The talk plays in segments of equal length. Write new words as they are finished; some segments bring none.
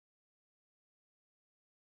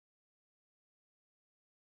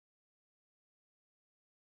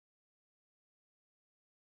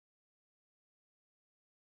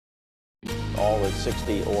all at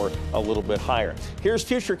 60 or a little bit higher. Here's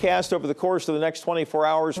Futurecast over the course of the next 24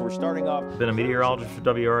 hours. We're starting off. I've been a meteorologist for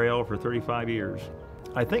WRAL for 35 years.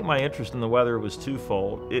 I think my interest in the weather was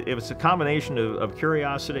twofold. It was a combination of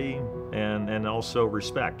curiosity and also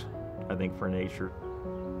respect, I think, for nature.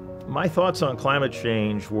 My thoughts on climate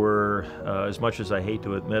change were, as much as I hate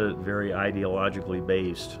to admit it, very ideologically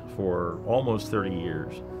based for almost 30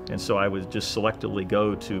 years. And so I would just selectively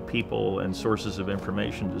go to people and sources of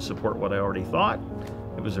information to support what I already thought.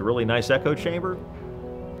 It was a really nice echo chamber.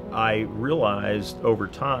 I realized over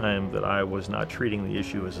time that I was not treating the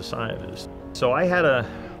issue as a scientist. So I had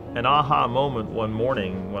an aha moment one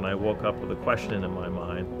morning when I woke up with a question in my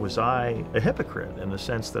mind. Was I a hypocrite in the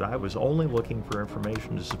sense that I was only looking for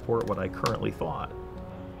information to support what I currently thought?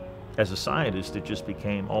 As a scientist, it just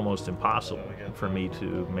became almost impossible for me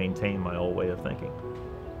to maintain my old way of thinking.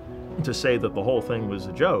 To say that the whole thing was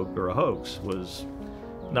a joke or a hoax was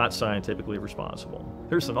not scientifically responsible.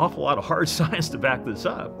 There's an awful lot of hard science to back this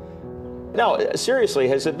up. Now, seriously,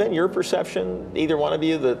 has it been your perception, either one of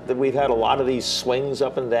you, that we've had a lot of these swings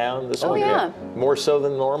up and down this winter? Yeah. More so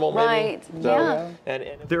than normal, maybe? Right, yeah. And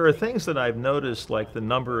there are things that I've noticed, like the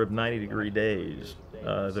number of 90-degree days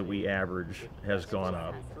that we average has gone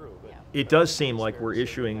up. It does seem like we're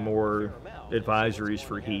issuing more advisories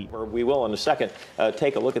for heat. We will, in a second,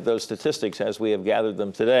 take a look at those statistics as we have gathered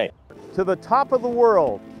them today. To the top of the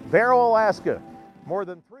world, WRAL, Alaska. More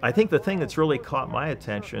than I think the thing that's really caught my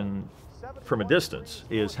attention from a distance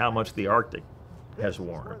is how much the Arctic has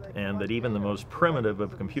warmed, and that even the most primitive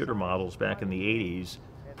of computer models back in the 80s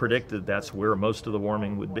predicted that's where most of the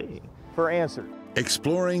warming would be. For answer.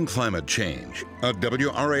 Exploring Climate Change, a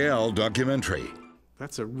WRAL documentary.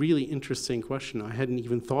 That's a really interesting question. I hadn't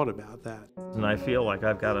even thought about that. And I feel like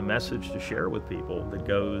I've got a message to share with people that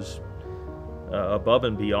goes above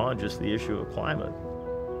and beyond just the issue of climate.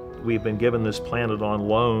 We've been given this planet on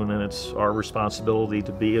loan, and it's our responsibility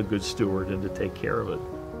to be a good steward and to take care of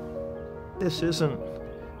it. This isn't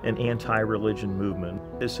an anti-religion movement.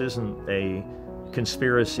 This isn't a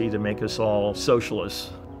conspiracy to make us all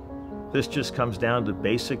socialists. This just comes down to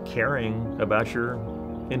basic caring about your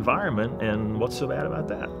environment, and what's so bad about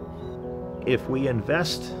that? If we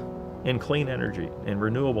invest in clean energy and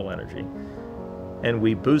renewable energy, and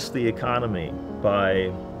we boost the economy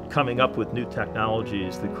by coming up with new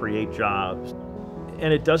technologies that create jobs,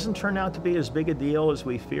 and it doesn't turn out to be as big a deal as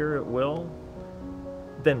we fear it will,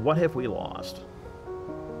 then what have we lost?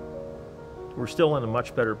 We're still in a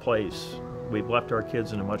much better place. We've left our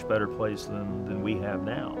kids in a much better place than we have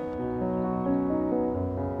now.